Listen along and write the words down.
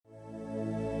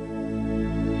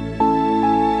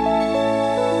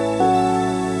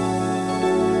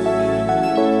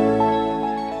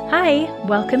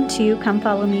Welcome to Come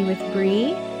Follow Me with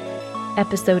Bree,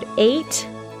 Episode 8,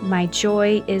 My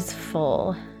Joy is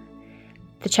Full.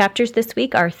 The chapters this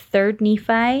week are 3rd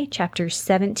Nephi, chapters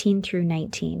 17 through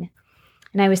 19.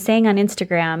 And I was saying on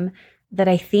Instagram that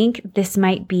I think this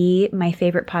might be my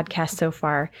favorite podcast so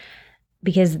far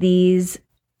because these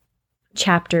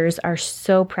chapters are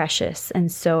so precious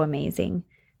and so amazing,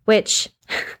 which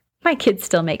my kids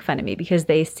still make fun of me because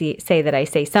they say that I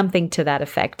say something to that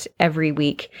effect every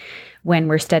week when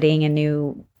we're studying a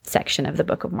new section of the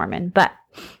Book of Mormon. But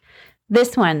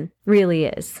this one really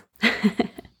is.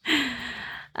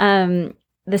 The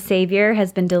Savior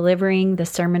has been delivering the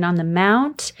Sermon on the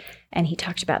Mount, and he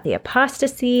talked about the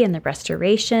apostasy and the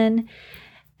restoration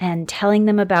and telling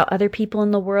them about other people in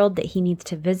the world that he needs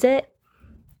to visit.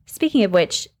 Speaking of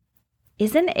which,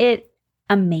 isn't it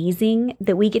amazing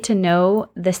that we get to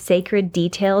know the sacred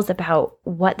details about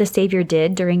what the Savior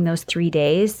did during those 3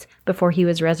 days before he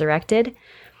was resurrected?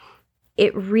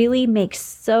 It really makes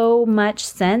so much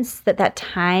sense that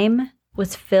time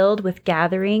was filled with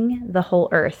gathering the whole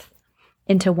earth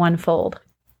into one fold.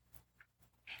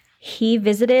 He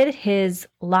visited his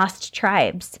lost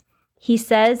tribes. He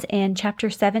says in chapter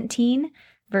 17,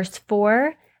 verse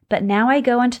 4, "But now I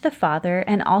go unto the Father,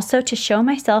 and also to show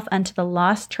myself unto the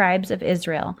lost tribes of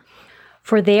Israel.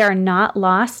 For they are not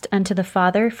lost unto the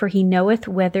Father, for he knoweth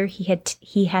whither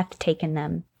he hath taken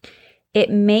them." It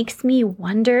makes me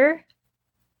wonder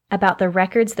about the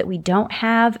records that we don't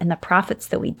have and the prophets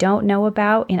that we don't know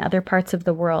about in other parts of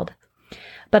the world.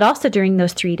 But also during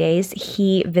those 3 days,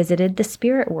 he visited the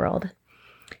spirit world,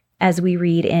 as we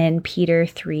read in Peter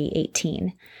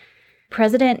 3:18.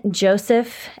 President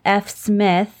Joseph F.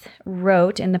 Smith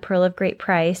wrote in The Pearl of Great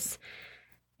Price,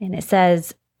 and it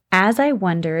says, "As I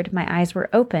wondered, my eyes were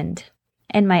opened,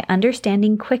 and my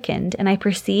understanding quickened, and I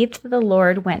perceived that the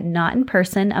Lord went not in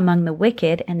person among the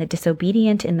wicked and the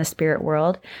disobedient in the spirit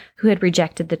world, who had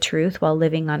rejected the truth while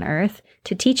living on earth,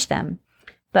 to teach them.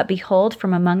 But behold,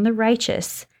 from among the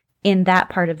righteous, in that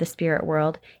part of the spirit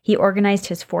world, he organized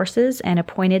his forces and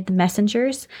appointed the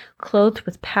messengers, clothed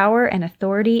with power and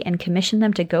authority, and commissioned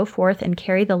them to go forth and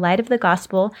carry the light of the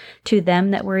gospel to them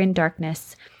that were in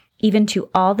darkness, even to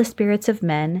all the spirits of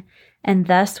men, and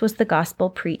thus was the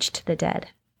gospel preached to the dead."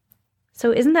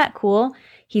 So isn't that cool?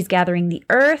 He's gathering the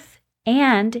earth,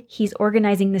 and he's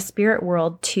organizing the spirit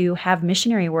world to have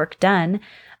missionary work done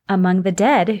among the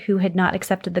dead who had not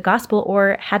accepted the gospel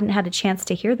or hadn't had a chance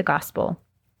to hear the gospel.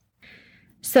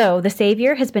 So the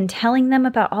Savior has been telling them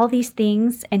about all these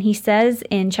things, and he says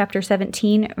in chapter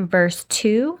 17, verse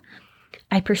 2,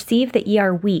 "I perceive that ye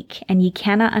are weak, and ye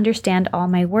cannot understand all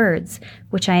my words,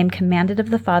 which I am commanded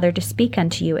of the Father to speak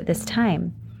unto you at this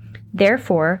time.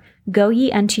 Therefore go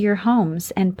ye unto your homes,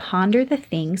 and ponder the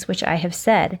things which I have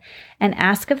said, and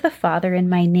ask of the Father in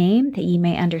my name, that ye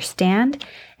may understand,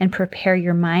 and prepare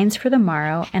your minds for the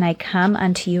morrow, and I come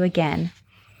unto you again."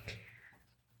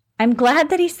 I'm glad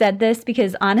that he said this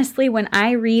because honestly, when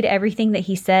I read everything that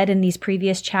he said in these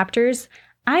previous chapters,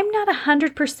 I'm not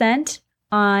 100%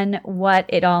 on what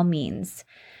it all means.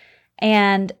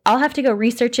 And I'll have to go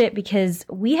research it because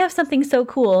we have something so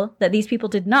cool that these people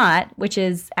did not, which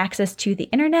is access to the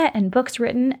internet and books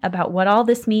written about what all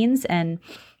this means and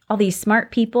all these smart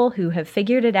people who have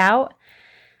figured it out.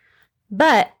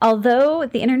 But although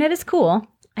the internet is cool,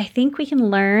 I think we can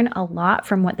learn a lot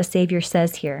from what the Savior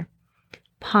says here.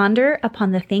 "Ponder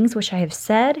upon the things which I have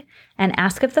said, and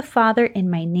ask of the Father in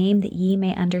my name that ye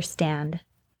may understand."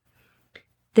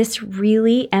 This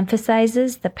really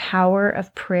emphasizes the power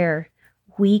of prayer.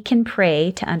 We can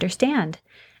pray to understand,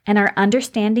 and our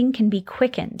understanding can be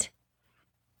quickened.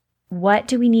 What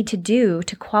do we need to do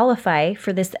to qualify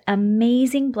for this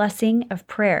amazing blessing of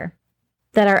prayer,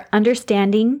 that our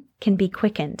understanding can be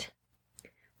quickened?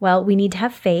 Well, we need to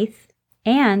have faith,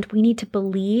 and we need to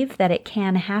believe that it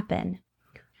can happen.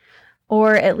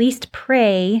 Or at least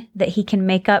pray that he can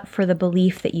make up for the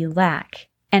belief that you lack,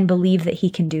 and believe that he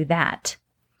can do that.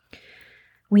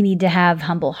 We need to have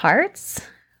humble hearts.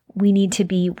 We need to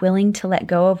be willing to let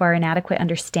go of our inadequate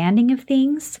understanding of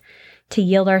things, to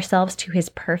yield ourselves to his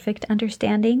perfect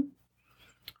understanding.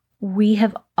 We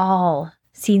have all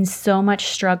seen so much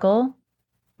struggle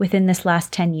within this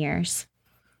last 10 years.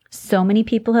 So many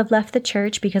people have left the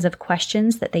church because of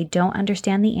questions that they don't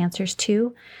understand the answers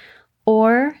to,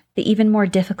 or the even more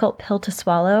difficult pill to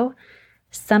swallow,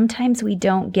 sometimes we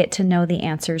don't get to know the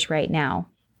answers right now.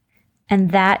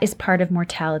 And that is part of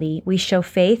mortality. We show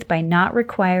faith by not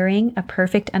requiring a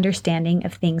perfect understanding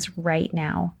of things right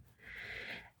now.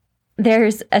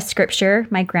 There's a scripture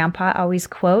my grandpa always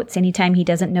quotes anytime he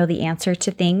doesn't know the answer to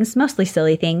things, mostly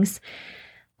silly things.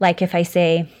 Like if I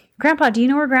say, "Grandpa, do you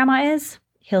know where Grandma is?"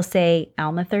 he'll say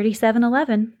Alma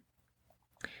 37:11.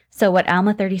 So what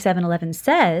Alma 37:11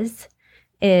 says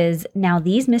is, now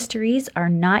these mysteries are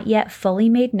not yet fully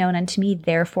made known unto me,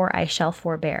 therefore I shall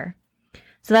forbear.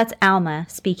 So that's Alma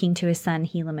speaking to his son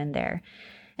Helaman there.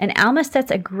 And Alma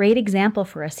sets a great example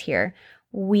for us here.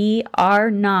 We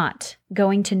are not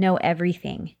going to know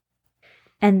everything.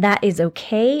 And that is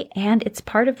okay, and it's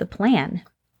part of the plan.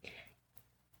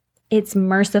 It's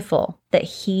merciful that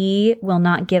he will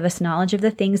not give us knowledge of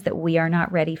the things that we are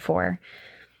not ready for.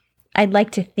 I'd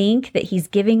like to think that he's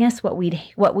giving us what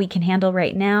we can handle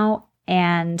right now.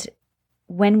 And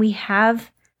when we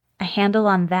have a handle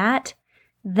on that,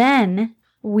 then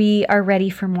we are ready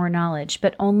for more knowledge.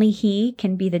 But only he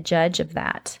can be the judge of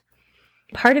that.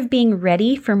 Part of being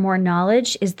ready for more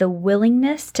knowledge is the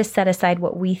willingness to set aside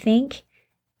what we think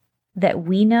that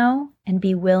we know and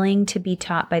be willing to be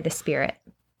taught by the Spirit.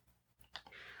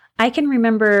 I can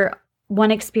remember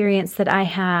one experience that I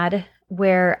had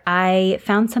where I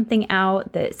found something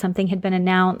out, that something had been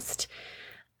announced,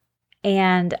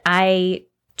 and I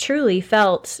truly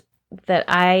felt that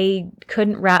I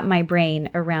couldn't wrap my brain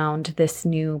around this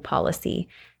new policy,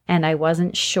 and I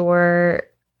wasn't sure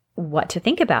what to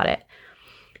think about it.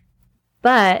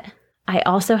 But I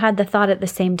also had the thought at the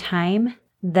same time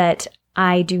that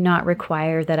I do not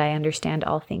require that I understand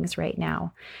all things right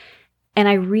now. And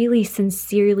I really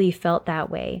sincerely felt that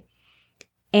way.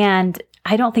 And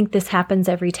I don't think this happens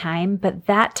every time, but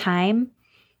that time,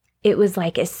 it was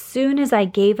like as soon as I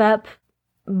gave up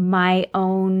my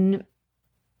own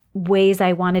ways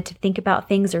I wanted to think about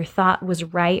things or thought was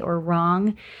right or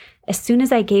wrong, as soon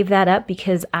as I gave that up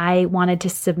because I wanted to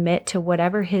submit to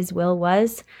whatever his will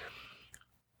was,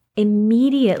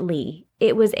 immediately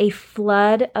it was a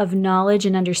flood of knowledge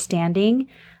and understanding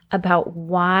about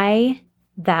why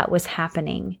that was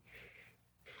happening.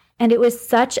 And it was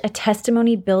such a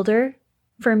testimony builder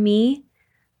for me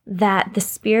that the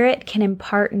Spirit can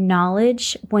impart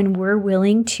knowledge when we're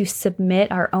willing to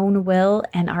submit our own will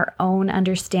and our own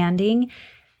understanding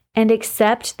and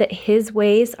accept that his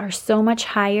ways are so much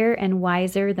higher and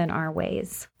wiser than our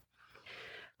ways.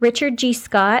 Richard G.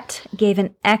 Scott gave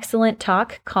an excellent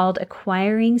talk called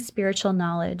Acquiring Spiritual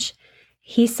Knowledge.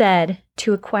 He said,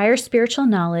 to acquire spiritual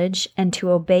knowledge and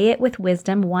to obey it with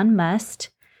wisdom, one must,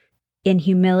 in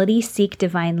humility, seek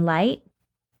divine light,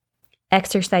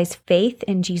 exercise faith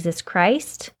in Jesus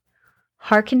Christ,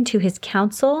 hearken to his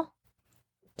counsel,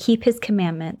 keep his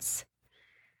commandments.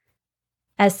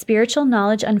 As spiritual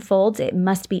knowledge unfolds, it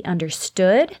must be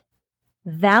understood,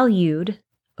 valued,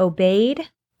 obeyed,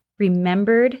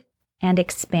 remembered, and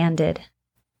expanded.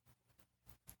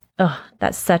 Oh,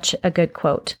 that's such a good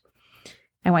quote.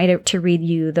 I want you to read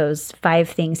you those 5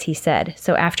 things he said.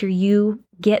 So after you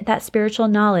get that spiritual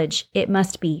knowledge, it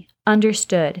must be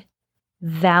understood,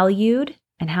 valued,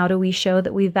 and how do we show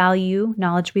that we value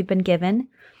knowledge we've been given?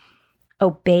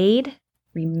 Obeyed,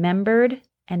 remembered,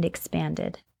 and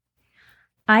expanded.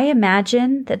 I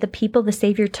imagine that the people the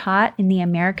Savior taught in the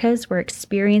Americas were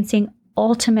experiencing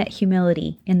ultimate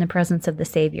humility in the presence of the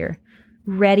Savior,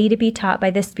 ready to be taught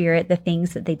by the Spirit the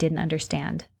things that they didn't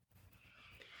understand.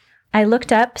 I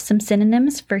looked up some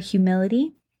synonyms for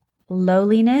humility: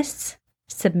 lowliness,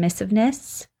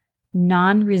 submissiveness,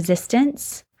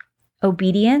 non-resistance,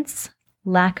 obedience,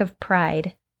 lack of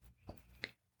pride.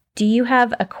 Do you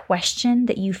have a question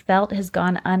that you felt has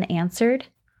gone unanswered?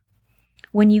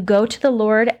 When you go to the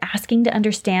Lord asking to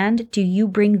understand, do you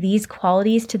bring these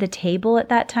qualities to the table at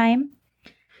that time?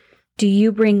 Do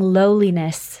you bring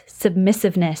lowliness,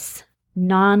 submissiveness,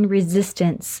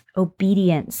 non-resistance,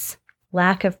 obedience,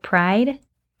 lack of pride?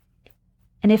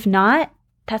 And if not,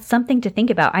 that's something to think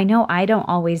about. I know I don't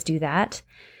always do that,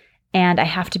 and I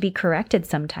have to be corrected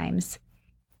sometimes.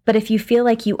 But if you feel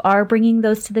like you are bringing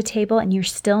those to the table and you're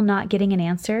still not getting an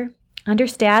answer,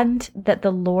 understand that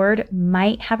the Lord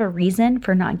might have a reason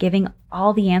for not giving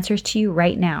all the answers to you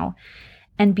right now,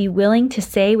 and be willing to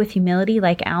say with humility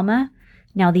like Alma,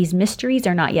 now these mysteries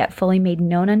are not yet fully made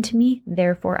known unto me,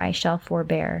 therefore I shall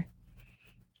forbear.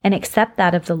 And accept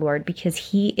that of the Lord, because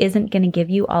he isn't going to give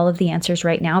you all of the answers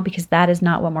right now, because that is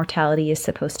not what mortality is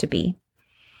supposed to be.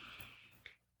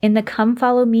 In the Come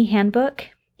Follow Me handbook,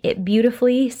 it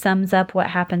beautifully sums up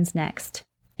what happens next.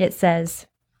 It says,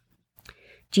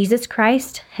 Jesus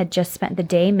Christ had just spent the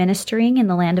day ministering in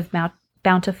the land of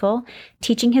Bountiful,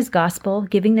 teaching his gospel,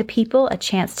 giving the people a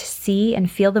chance to see and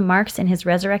feel the marks in his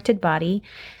resurrected body,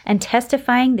 and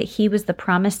testifying that he was the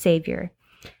promised Savior.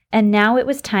 And now it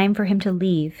was time for him to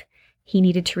leave. He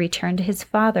needed to return to his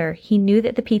Father. He knew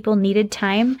that the people needed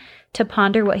time to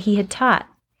ponder what he had taught.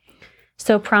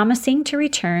 So promising to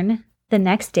return the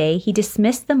next day, he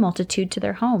dismissed the multitude to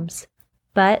their homes.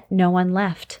 but no one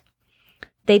left.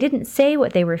 They didn't say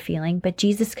what they were feeling, but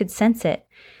Jesus could sense it.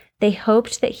 They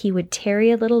hoped that he would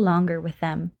tarry a little longer with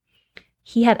them.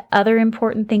 He had other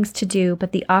important things to do,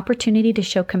 but the opportunity to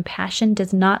show compassion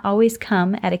does not always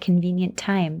come at a convenient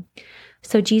time.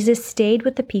 So Jesus stayed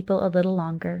with the people a little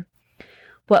longer.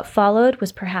 What followed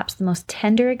was perhaps the most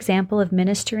tender example of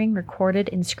ministering recorded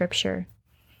in Scripture.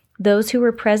 Those who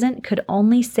were present could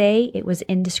only say it was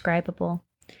indescribable.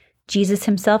 Jesus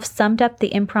himself summed up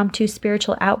the impromptu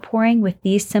spiritual outpouring with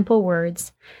these simple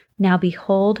words, "Now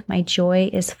behold, my joy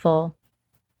is full."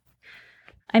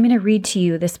 I'm going to read to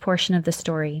you this portion of the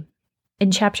story.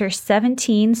 In chapter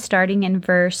 17, starting in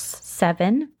verse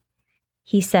 7,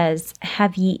 he says,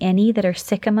 "Have ye any that are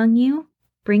sick among you?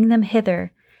 Bring them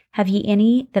hither. Have ye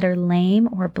any that are lame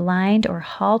or blind or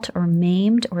halt or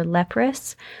maimed or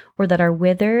leprous, or that are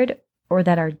withered, or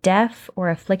that are deaf or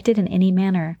afflicted in any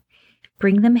manner?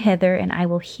 Bring them hither, and I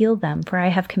will heal them, for I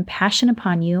have compassion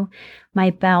upon you. My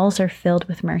bowels are filled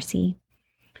with mercy.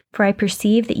 For I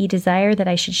perceive that ye desire that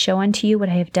I should show unto you what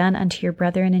I have done unto your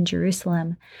brethren in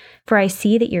Jerusalem. For I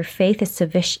see that your faith is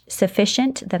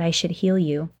sufficient that I should heal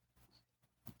you."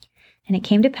 And it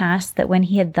came to pass that when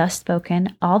he had thus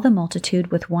spoken, all the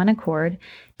multitude with one accord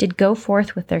did go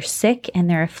forth with their sick and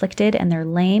their afflicted and their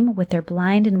lame, with their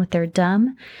blind and with their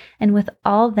dumb, and with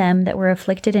all them that were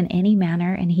afflicted in any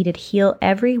manner, and he did heal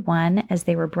every one as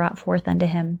they were brought forth unto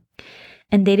him.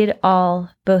 And they did all,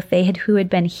 both they who had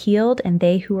been healed and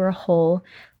they who were whole,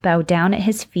 bow down at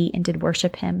his feet and did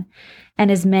worship him. And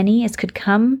as many as could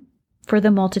come for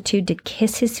the multitude did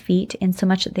kiss his feet,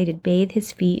 insomuch that they did bathe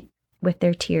his feet with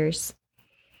their tears.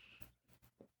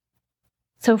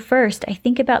 So first, I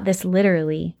think about this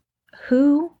literally.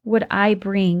 Who would I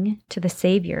bring to the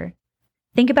Savior?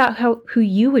 Think about who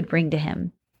you would bring to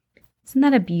him. Isn't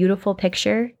that a beautiful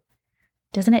picture?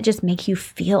 Doesn't it just make you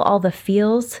feel all the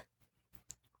feels?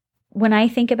 When I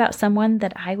think about someone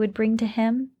that I would bring to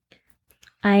him,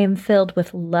 I am filled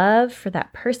with love for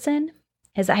that person.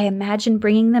 As I imagine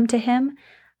bringing them to him,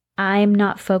 I'm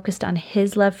not focused on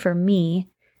his love for me,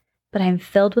 but I'm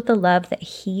filled with the love that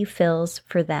he feels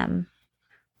for them.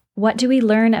 What do we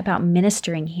learn about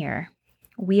ministering here?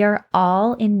 We are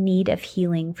all in need of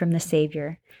healing from the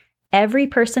Savior. Every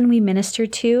person we minister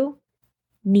to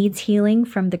needs healing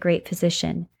from the great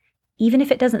physician, even if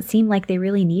it doesn't seem like they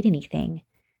really need anything.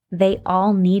 They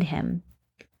all need him.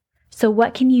 So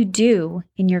what can you do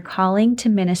in your calling to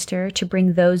minister to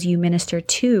bring those you minister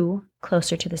to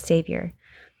closer to the Savior?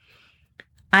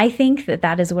 I think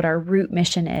that is what our root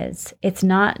mission is. It's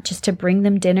not just to bring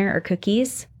them dinner or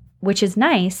cookies, which is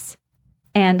nice,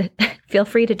 and feel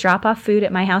free to drop off food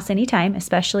at my house anytime,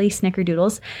 especially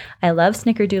snickerdoodles. I love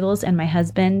snickerdoodles, and my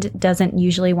husband doesn't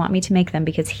usually want me to make them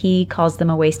because he calls them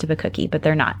a waste of a cookie, but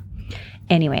they're not.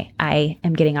 Anyway, I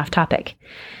am getting off topic.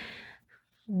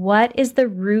 What is the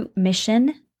root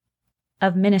mission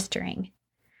of ministering?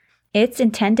 It's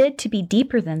intended to be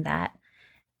deeper than that.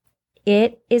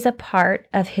 It is a part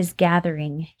of his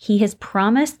gathering. He has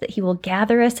promised that he will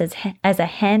gather us as a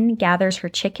hen gathers her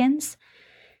chickens.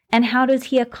 And how does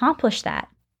he accomplish that?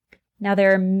 Now,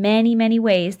 there are many, many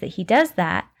ways that he does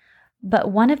that,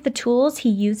 but one of the tools he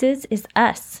uses is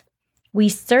us. We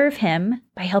serve him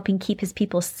by helping keep his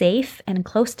people safe and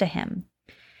close to him.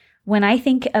 When I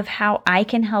think of how I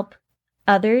can help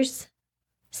others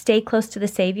stay close to the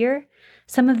Savior,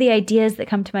 some of the ideas that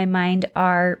come to my mind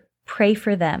are pray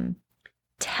for them.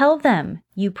 Tell them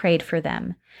you prayed for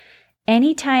them.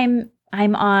 Anytime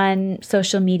I'm on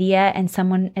social media and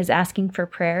someone is asking for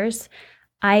prayers,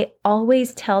 I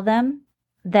always tell them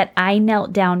that I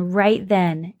knelt down right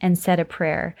then and said a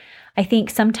prayer. I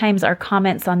think sometimes our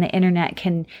comments on the internet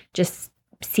can just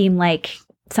seem like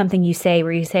something you say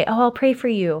where you say, "Oh, I'll pray for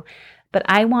you." But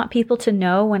I want people to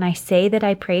know when I say that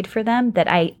I prayed for them, that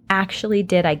I actually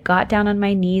did. I got down on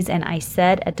my knees and I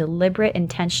said a deliberate,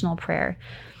 intentional prayer.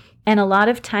 And a lot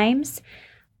of times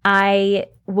I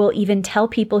will even tell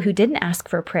people who didn't ask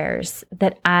for prayers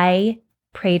that I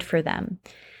prayed for them.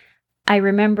 I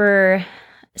remember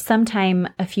sometime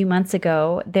a few months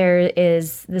ago, there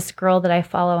is this girl that I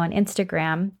follow on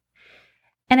Instagram.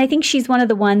 And I think she's one of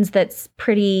the ones that's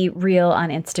pretty real on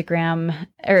Instagram,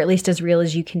 or at least as real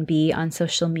as you can be on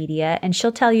social media. And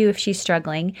she'll tell you if she's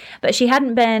struggling, but she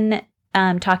hadn't been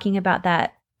talking about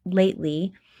that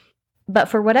lately. But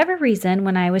for whatever reason,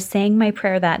 when I was saying my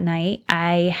prayer that night,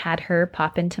 I had her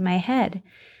pop into my head.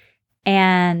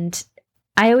 And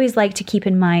I always like to keep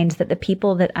in mind that the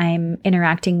people that I'm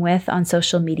interacting with on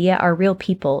social media are real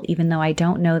people, even though I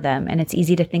don't know them. And it's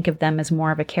easy to think of them as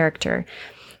more of a character.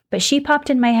 But she popped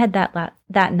in my head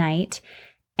that night,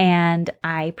 and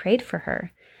I prayed for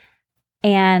her.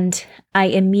 And I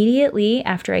immediately,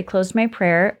 after I closed my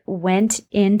prayer, went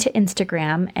into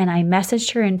Instagram and I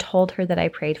messaged her and told her that I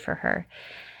prayed for her.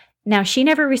 Now, she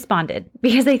never responded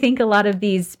because I think a lot of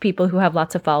these people who have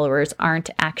lots of followers aren't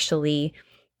actually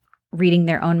reading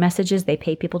their own messages. They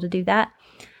pay people to do that.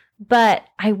 But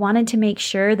I wanted to make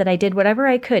sure that I did whatever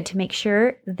I could to make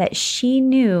sure that she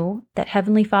knew that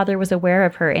Heavenly Father was aware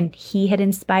of her and He had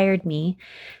inspired me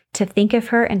to think of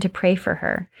her and to pray for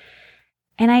her.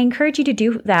 And I encourage you to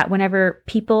do that whenever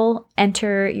people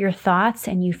enter your thoughts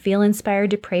and you feel inspired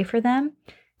to pray for them.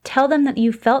 Tell them that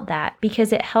you felt that,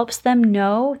 because it helps them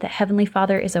know that Heavenly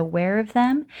Father is aware of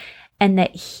them and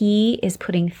that He is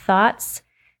putting thoughts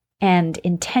and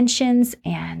intentions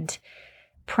and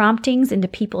promptings into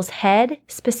people's head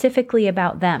specifically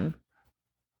about them.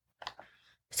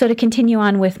 So to continue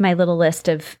on with my little list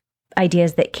of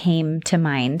ideas that came to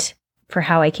mind for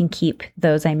how I can keep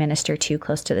those I minister to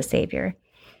close to the Savior.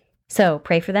 So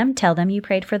pray for them. Tell them you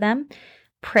prayed for them.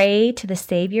 Pray to the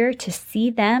Savior to see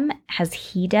them as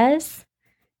He does.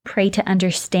 Pray to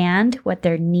understand what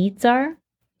their needs are.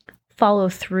 Follow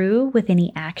through with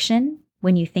any action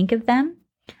when you think of them.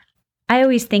 I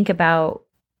always think about,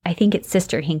 I think it's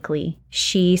Sister Hinckley.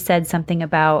 She said something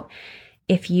about,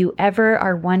 if you ever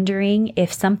are wondering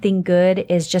if something good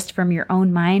is just from your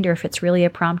own mind or if it's really a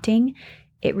prompting,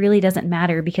 it really doesn't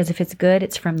matter, because if it's good,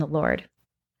 it's from the Lord.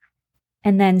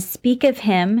 And then speak of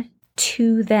Him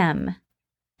to them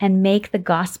and make the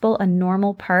gospel a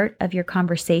normal part of your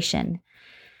conversation.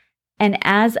 And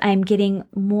as I'm getting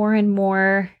more and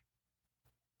more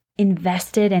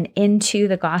invested and into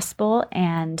the gospel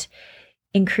and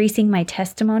increasing my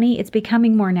testimony, it's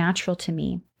becoming more natural to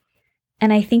me.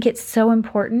 And I think it's so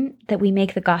important that we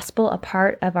make the gospel a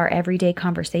part of our everyday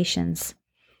conversations.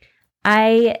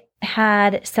 I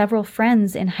had several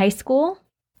friends in high school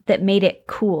that made it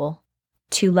cool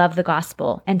to love the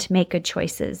gospel and to make good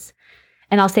choices.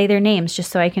 And I'll say their names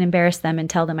just so I can embarrass them and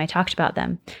tell them I talked about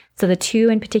them. So the two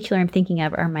in particular I'm thinking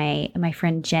of are my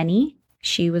friend Jenny.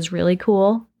 She was really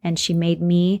cool, and she made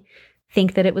me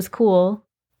think that it was cool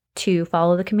to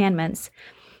follow the commandments.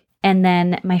 And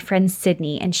then my friend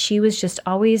Sydney, and she was just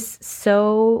always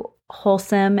so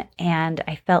wholesome, and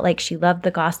I felt like she loved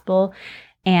the gospel.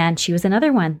 And she was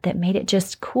another one that made it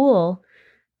just cool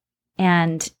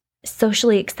and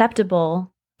socially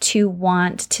acceptable to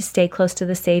want to stay close to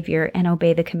the Savior and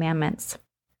obey the commandments.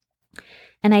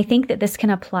 And I think that this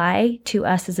can apply to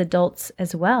us as adults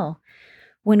as well.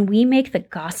 When we make the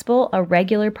gospel a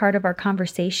regular part of our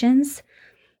conversations,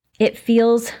 it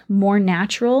feels more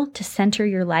natural to center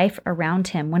your life around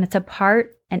Him when it's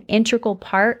an integral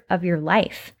part of your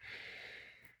life.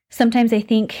 Sometimes I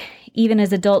think even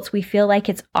as adults, we feel like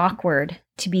it's awkward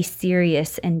to be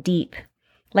serious and deep,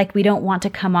 like we don't want to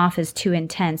come off as too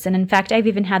intense. And in fact, I've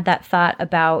even had that thought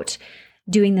about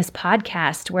doing this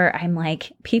podcast where I'm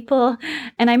like, people,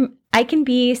 and I can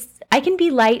be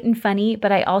light and funny,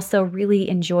 but I also really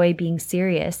enjoy being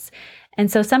serious.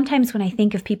 And so sometimes when I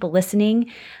think of people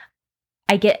listening,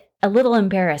 I get a little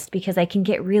embarrassed because I can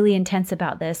get really intense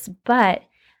about this, but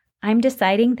I'm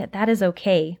deciding that that is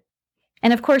okay.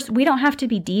 And of course, we don't have to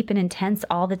be deep and intense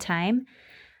all the time,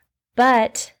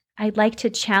 but I'd like to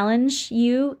challenge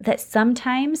you that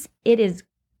sometimes it is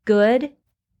good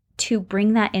to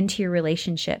bring that into your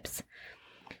relationships.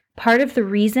 Part of the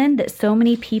reason that so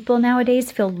many people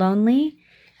nowadays feel lonely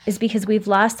is because we've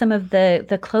lost some of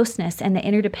the closeness and the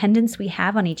interdependence we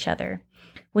have on each other.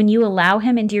 When you allow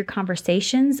Him into your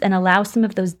conversations and allow some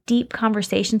of those deep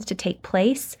conversations to take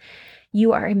place,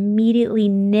 you are immediately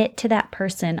knit to that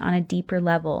person on a deeper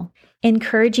level,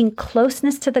 encouraging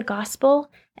closeness to the gospel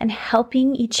and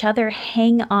helping each other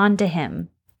hang on to Him.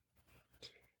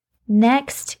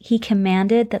 Next, He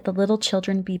commanded that the little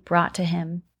children be brought to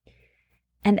Him.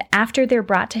 And after they're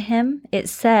brought to Him, it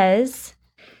says,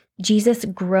 Jesus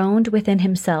groaned within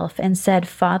Himself and said,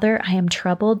 Father, I am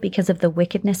troubled because of the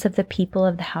wickedness of the people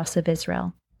of the house of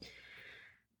Israel.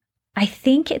 I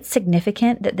think it's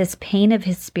significant that this pain of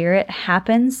His Spirit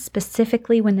happens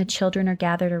specifically when the children are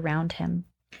gathered around Him.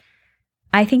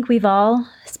 I think we've all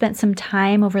spent some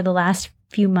time over the last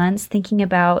few months thinking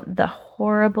about the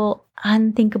horrible,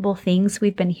 unthinkable things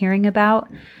we've been hearing about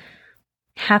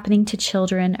happening to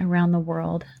children around the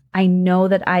world. I know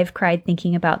that I've cried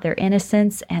thinking about their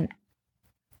innocence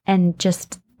and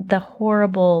just the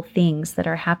horrible things that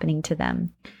are happening to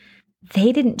them.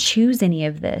 They didn't choose any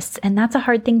of this, and that's a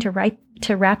hard thing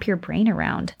to wrap your brain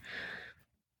around.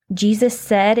 Jesus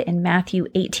said in Matthew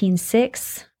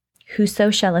 18:6,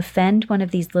 "Whoso shall offend one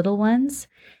of these little ones,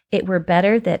 it were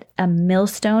better that a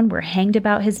millstone were hanged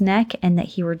about his neck and that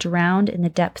he were drowned in the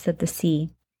depths of the sea."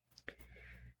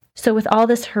 So with all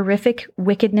this horrific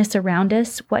wickedness around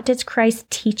us, what does Christ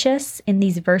teach us in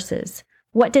these verses?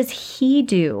 What does he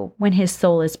do when his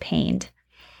soul is pained?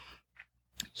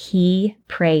 He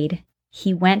prayed.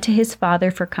 He went to his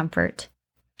Father for comfort.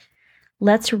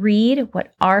 Let's read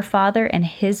what our Father and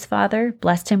his Father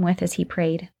blessed him with as he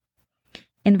prayed.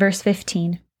 In verse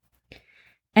 15,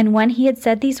 and when he had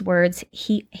said these words,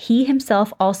 he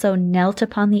himself also knelt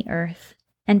upon the earth.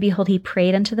 And behold, he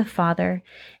prayed unto the Father,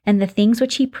 and the things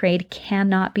which he prayed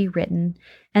cannot be written,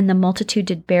 and the multitude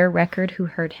did bear record who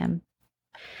heard him.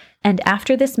 And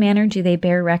after this manner do they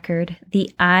bear record,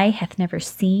 the eye hath never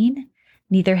seen,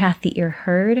 neither hath the ear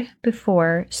heard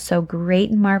before so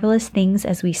great and marvelous things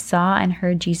as we saw and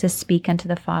heard Jesus speak unto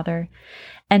the Father.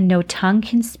 And no tongue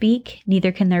can speak,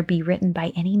 neither can there be written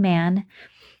by any man,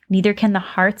 neither can the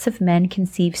hearts of men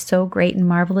conceive so great and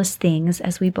marvelous things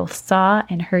as we both saw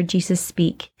and heard Jesus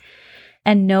speak.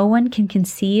 And no one can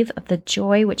conceive of the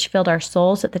joy which filled our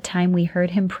souls at the time we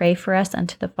heard him pray for us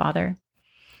unto the Father.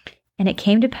 And it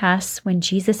came to pass, when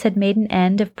Jesus had made an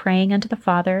end of praying unto the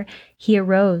Father, he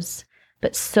arose,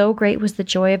 but so great was the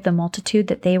joy of the multitude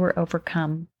that they were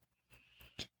overcome.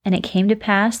 And it came to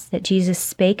pass that Jesus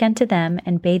spake unto them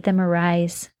and bade them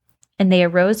arise. And they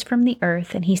arose from the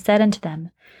earth, and he said unto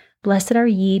them, Blessed are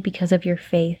ye because of your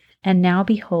faith, and now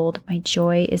behold, my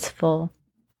joy is full.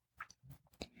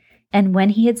 And when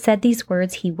he had said these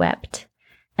words, he wept,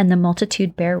 and the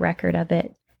multitude bare record of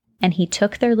it. And he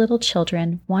took their little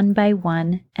children one by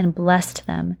one, and blessed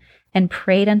them, and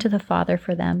prayed unto the Father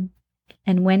for them.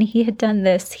 And when he had done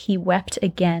this, he wept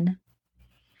again.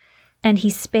 And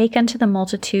he spake unto the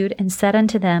multitude, and said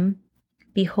unto them,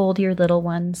 Behold your little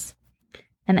ones.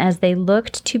 And as they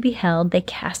looked to beheld, they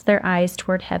cast their eyes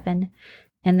toward heaven,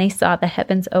 and they saw the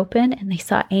heavens open, and they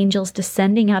saw angels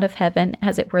descending out of heaven,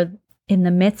 as it were in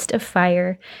the midst of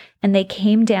fire. And they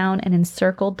came down and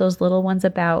encircled those little ones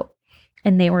about,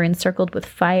 and they were encircled with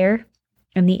fire,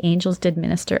 and the angels did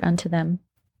minister unto them.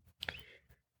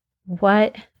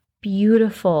 What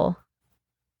beautiful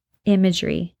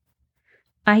imagery.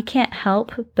 I can't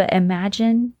help but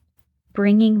imagine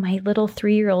bringing my little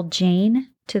 3-year-old Jane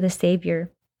to the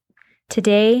Savior.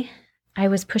 Today, I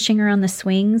was pushing her on the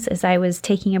swings as I was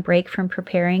taking a break from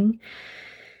preparing.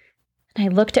 And I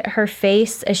looked at her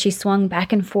face as she swung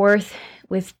back and forth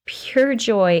with pure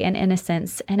joy and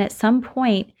innocence. And at some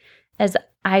point, as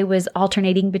I was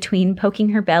alternating between poking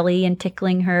her belly and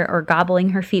tickling her or gobbling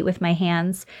her feet with my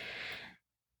hands,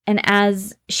 and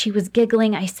as she was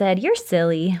giggling, I said, "You're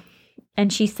silly."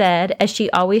 And she said, as she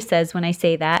always says when I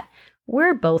say that,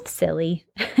 "We're both silly."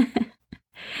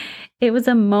 It was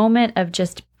a moment of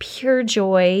just pure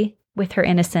joy with her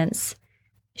innocence.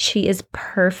 She is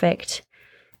perfect.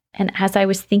 And as I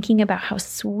was thinking about how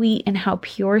sweet and how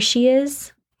pure she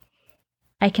is,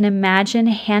 I can imagine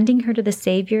handing her to the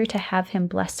Savior to have him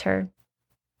bless her.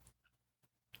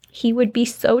 He would be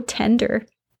so tender.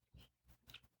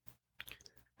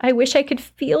 I wish I could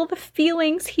feel the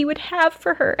feelings he would have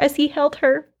for her as he held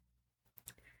her.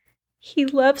 He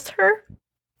loves her.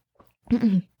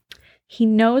 He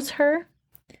knows her.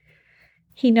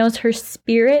 He knows her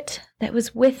spirit that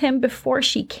was with him before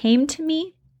she came to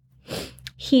me.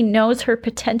 He knows her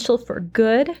potential for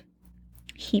good.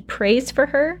 He prays for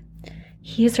her.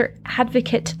 He is her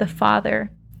advocate to the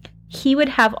Father. He would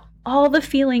have all the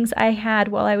feelings I had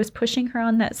while I was pushing her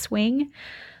on that swing,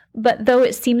 but though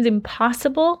it seems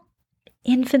impossible,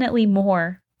 infinitely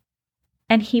more.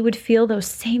 And he would feel those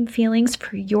same feelings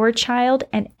for your child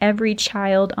and every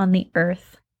child on the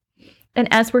earth. And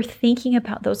as we're thinking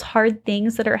about those hard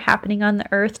things that are happening on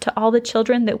the earth to all the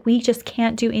children that we just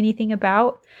can't do anything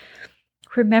about,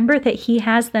 remember that he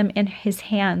has them in his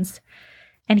hands,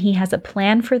 and he has a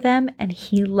plan for them, and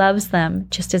he loves them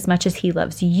just as much as he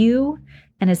loves you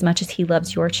and as much as he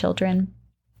loves your children.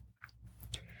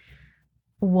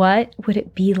 What would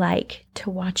it be like to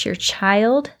watch your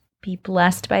child be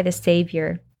blessed by the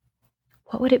Savior?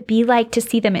 What would it be like to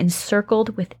see them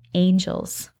encircled with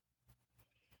angels?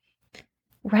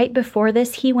 Right before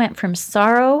this, he went from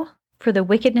sorrow for the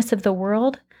wickedness of the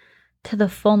world to the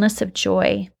fullness of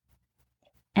joy.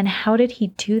 And how did he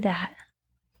do that?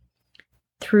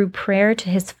 Through prayer to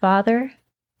his Father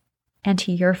and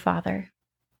to your Father.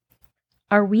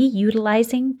 Are we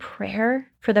utilizing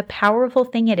prayer for the powerful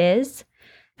thing it is?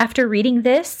 After reading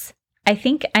this, I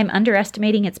think I'm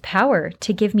underestimating its power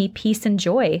to give me peace and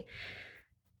joy.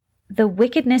 The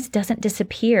wickedness doesn't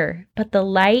disappear, but the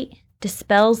light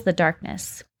dispels the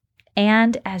darkness.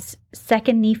 And as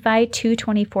 2 Nephi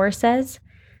 2:24 says,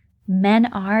 men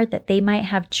are that they might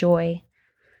have joy.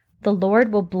 The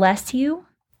Lord will bless you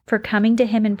for coming to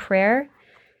him in prayer,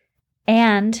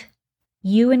 and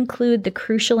You include the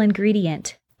crucial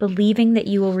ingredient, believing that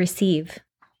you will receive.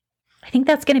 I think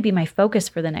that's going to be my focus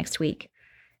for the next week.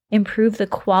 Improve the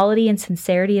quality and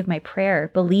sincerity of my prayer,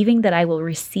 believing that I will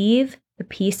receive the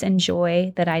peace and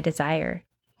joy that I desire.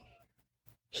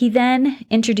 He then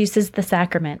introduces the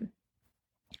sacrament.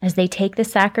 As they take the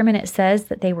sacrament, it says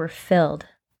that they were filled.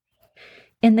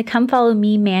 In the Come Follow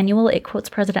Me manual, it quotes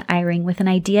President Eyring with an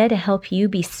idea to help you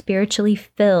be spiritually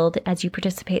filled as you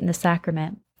participate in the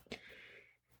sacrament.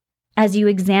 As you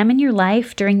examine your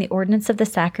life during the ordinance of the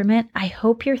sacrament, I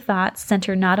hope your thoughts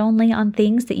center not only on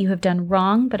things that you have done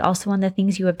wrong, but also on the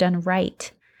things you have done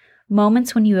right.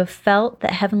 Moments when you have felt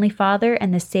that Heavenly Father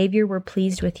and the Savior were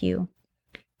pleased with you.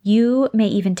 You may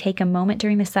even take a moment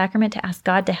during the sacrament to ask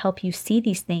God to help you see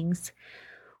these things.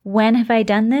 When have I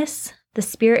done this? The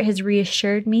Spirit has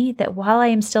reassured me that while I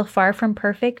am still far from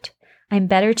perfect, I'm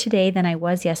better today than I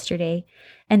was yesterday,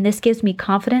 and this gives me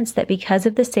confidence that because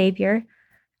of the Savior,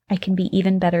 I can be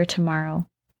even better tomorrow.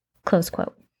 Close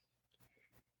quote.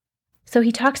 So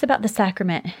he talks about the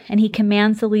sacrament, and he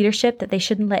commands the leadership that they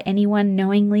shouldn't let anyone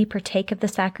knowingly partake of the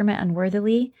sacrament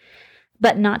unworthily,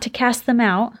 but not to cast them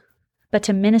out, but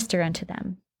to minister unto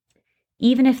them.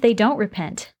 Even if they don't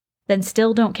repent, then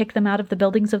still don't kick them out of the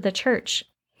buildings of the church.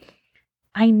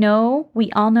 I know we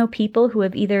all know people who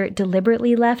have either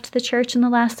deliberately left the church in the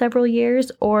last several years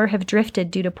or have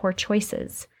drifted due to poor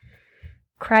choices.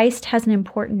 Christ has an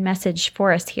important message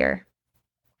for us here.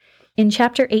 In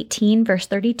chapter 18, verse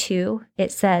 32,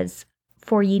 it says,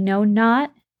 "For ye know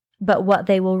not, but what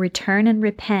they will return and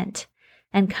repent,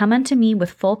 and come unto me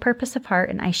with full purpose of heart,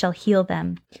 and I shall heal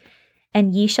them.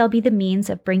 And ye shall be the means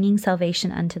of bringing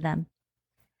salvation unto them."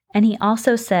 And he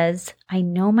also says, "I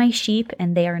know my sheep,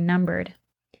 and they are numbered."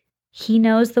 He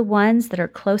knows the ones that are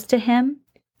close to him,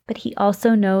 but he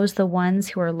also knows the ones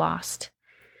who are lost.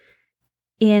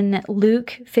 In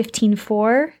Luke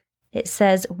 15:4, it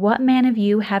says, "What man of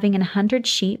you, having 100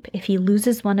 sheep, if he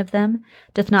loses one of them,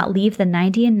 doth not leave the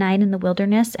 99 in the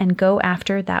wilderness and go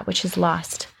after that which is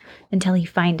lost until he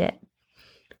find it?"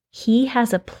 He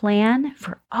has a plan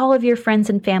for all of your friends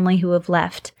and family who have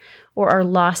left or are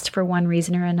lost for one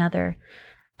reason or another.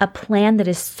 A plan that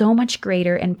is so much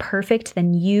greater and perfect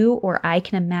than you or I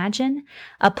can imagine.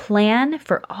 A plan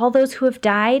for all those who have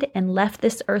died and left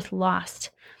this earth lost.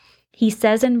 He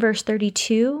says in verse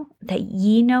 32 that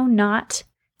ye know not,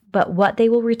 but what they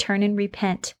will return and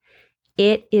repent.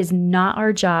 It is not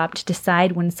our job to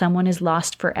decide when someone is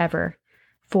lost forever.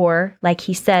 For, like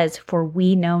he says, for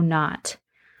we know not.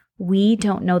 We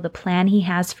don't know the plan he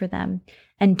has for them.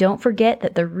 And don't forget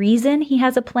that the reason he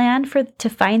has a plan to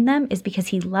find them is because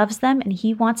he loves them and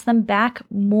he wants them back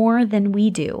more than we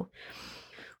do.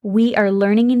 We are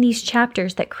learning in these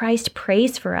chapters that Christ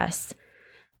prays for us.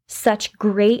 Such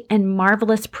great and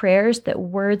marvelous prayers that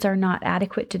words are not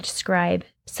adequate to describe.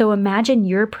 So imagine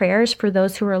your prayers for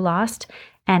those who are lost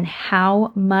and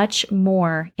how much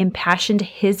more impassioned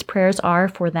his prayers are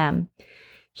for them.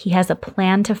 He has a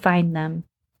plan to find them.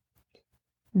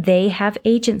 They have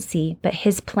agency, but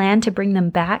his plan to bring them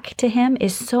back to him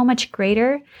is so much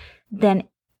greater than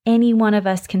any one of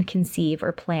us can conceive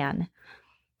or plan.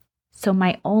 So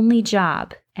my only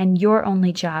job and your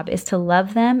only job is to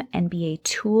love them and be a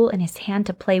tool in his hand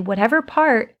to play whatever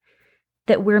part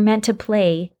that we're meant to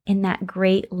play in that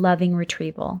great loving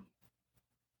retrieval.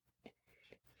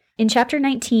 In chapter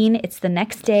 19, it's the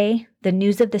next day. The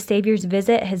news of the Savior's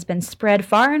visit has been spread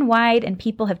far and wide, and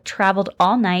people have traveled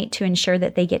all night to ensure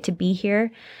that they get to be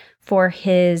here for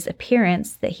his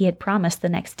appearance that he had promised the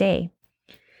next day.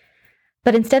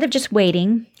 But instead of just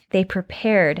waiting, they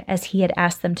prepared as he had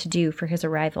asked them to do for his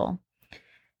arrival.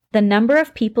 The number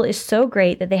of people is so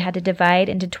great that they had to divide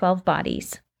into 12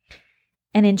 bodies.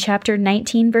 And in chapter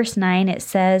 19, verse 9, it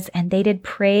says, "And they did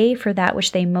pray for that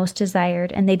which they most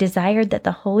desired, and they desired that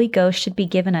the Holy Ghost should be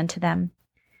given unto them."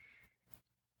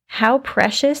 How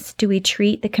precious do we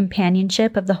treat the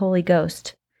companionship of the Holy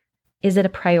Ghost? Is it a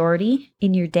priority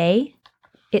in your day?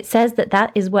 It says that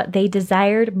that is what they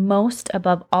desired most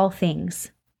above all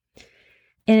things.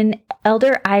 In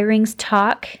Elder Eyring's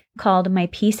talk called "My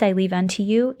Peace I Leave Unto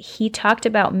You," he talked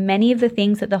about many of the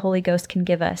things that the Holy Ghost can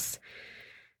give us.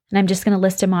 And I'm just going to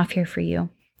list them off here for you.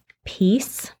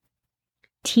 Peace,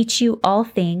 teach you all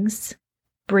things,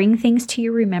 bring things to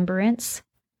your remembrance,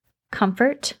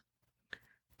 comfort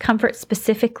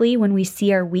specifically when we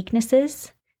see our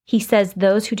weaknesses. He says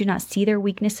those who do not see their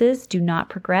weaknesses do not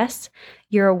progress.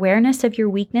 Your awareness of your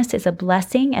weakness is a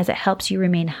blessing as it helps you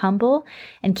remain humble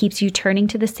and keeps you turning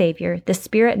to the Savior. The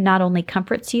Spirit not only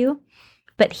comforts you,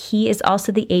 but he is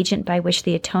also the agent by which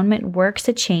the atonement works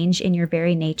a change in your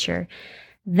very nature.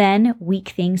 Then weak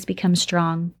things become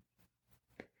strong.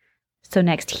 So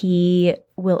next, he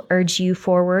will urge you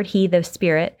forward. He, the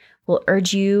Spirit, will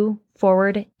urge you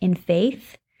forward in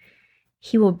faith.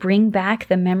 He will bring back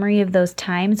the memory of those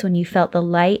times when you felt the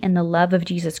light and the love of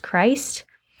Jesus Christ.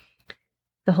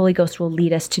 The Holy Ghost will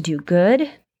lead us to do good.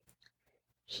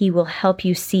 He will help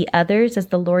you see others as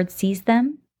the Lord sees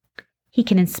them. He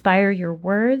can inspire your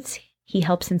words. He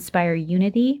helps inspire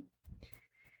unity.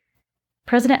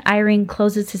 President Eyring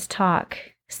closes his talk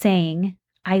saying,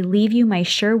 "I leave you my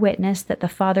sure witness that the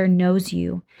Father knows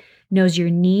you, knows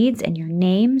your needs and your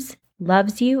names,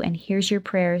 loves you, and hears your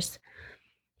prayers.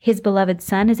 His beloved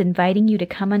Son is inviting you to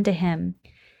come unto him,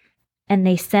 and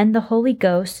they send the Holy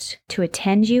Ghost to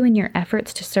attend you in your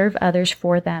efforts to serve others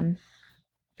for them.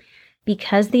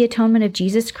 Because the atonement of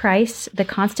Jesus Christ, the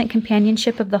constant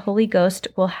companionship of the Holy Ghost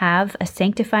will have a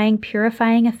sanctifying,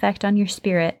 purifying effect on your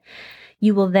spirit.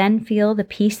 You will then feel the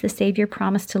peace the Savior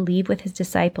promised to leave with his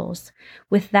disciples.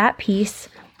 With that peace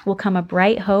will come a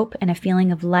bright hope and a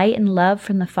feeling of light and love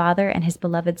from the Father and his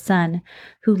beloved Son,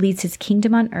 who leads his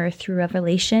kingdom on earth through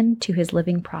revelation to his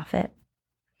living prophet."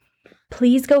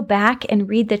 Please go back and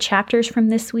read the chapters from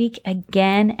this week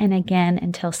again and again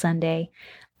until Sunday.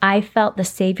 I felt the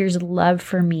Savior's love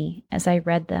for me as I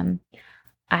read them.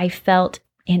 I felt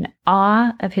in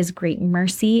awe of his great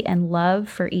mercy and love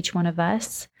for each one of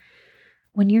us.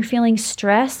 When you're feeling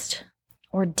stressed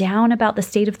or down about the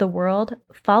state of the world,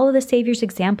 follow the Savior's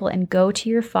example and go to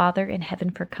your Father in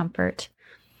heaven for comfort.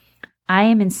 I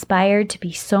am inspired to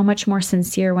be so much more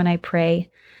sincere when I pray.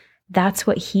 That's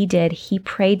what he did. He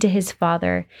prayed to his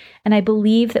Father. And I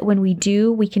believe that when we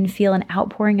do, we can feel an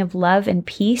outpouring of love and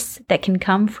peace that can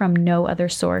come from no other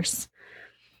source.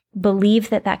 Believe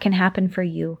that that can happen for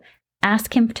you.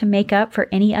 Ask him to make up for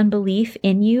any unbelief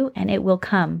in you, and it will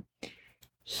come.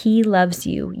 He loves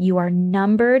you. You are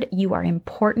numbered. You are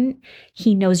important.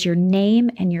 He knows your name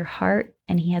and your heart,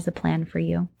 and he has a plan for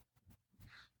you.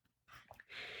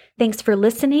 Thanks for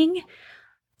listening.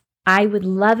 I would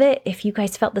love it if you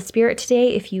guys felt the Spirit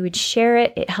today, if you would share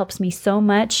it. It helps me so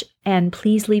much. And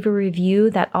please leave a review.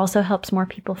 That also helps more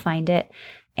people find it.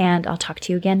 And I'll talk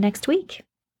to you again next week.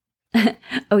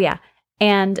 Oh, yeah.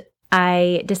 And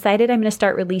I decided I'm going to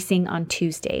start releasing on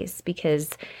Tuesdays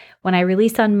because when I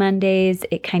release on Mondays,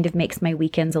 it kind of makes my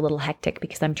weekends a little hectic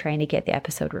because I'm trying to get the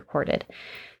episode recorded.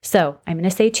 So I'm going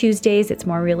to say Tuesdays. It's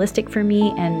more realistic for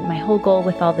me. And my whole goal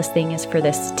with all this thing is for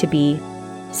this to be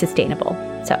sustainable.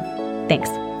 So thanks.